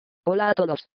Hola a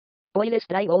todos. Hoy les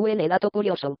traigo un dato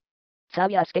curioso.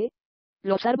 ¿Sabías que?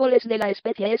 Los árboles de la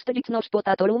especie Strychnos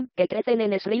potatorum, que crecen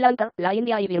en Sri Lanka, la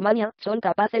India y Birmania, son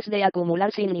capaces de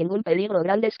acumular sin ningún peligro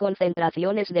grandes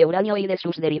concentraciones de uranio y de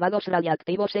sus derivados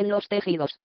radiactivos en los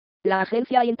tejidos. La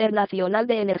Agencia Internacional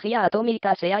de Energía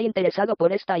Atómica se ha interesado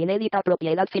por esta inédita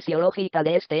propiedad fisiológica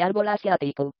de este árbol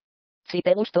asiático. Si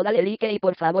te gustó dale like y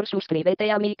por favor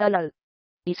suscríbete a mi canal.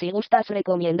 Y si gustas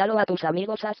recomiéndalo a tus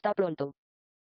amigos. Hasta pronto.